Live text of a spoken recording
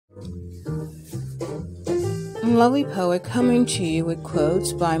Lovely Poet coming to you with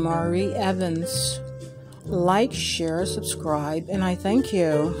quotes by Marie Evans. Like, share, subscribe, and I thank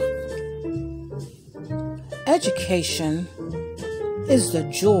you. Education is the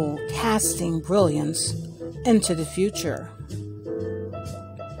jewel casting brilliance into the future.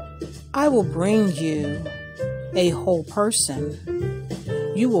 I will bring you a whole person.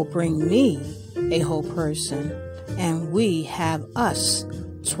 You will bring me a whole person, and we have us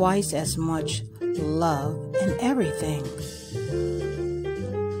twice as much love and everything.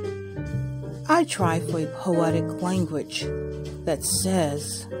 I try for a poetic language that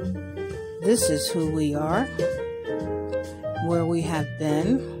says, this is who we are, where we have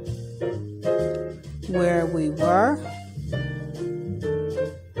been, where we were.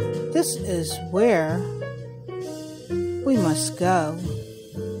 This is where we must go.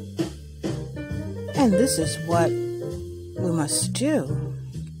 And this is what we must do.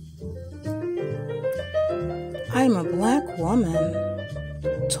 I am a black woman,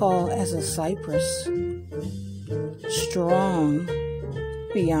 tall as a cypress, strong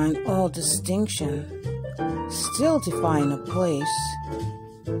beyond all distinction, still defying a place,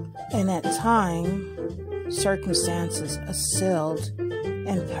 and at times circumstances assailed,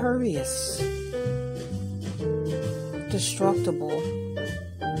 impervious, destructible.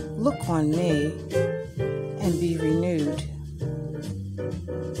 Look on me and be renewed.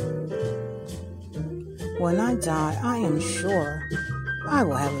 When I die, I am sure I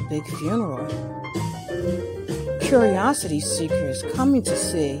will have a big funeral. Curiosity seekers coming to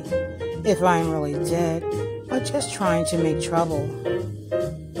see if I am really dead or just trying to make trouble.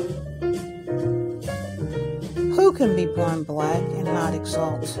 Who can be born black and not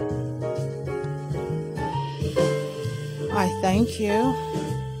exalt? I thank you.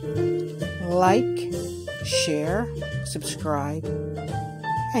 Like, share, subscribe,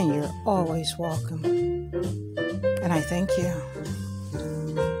 and you're always welcome. And I thank you.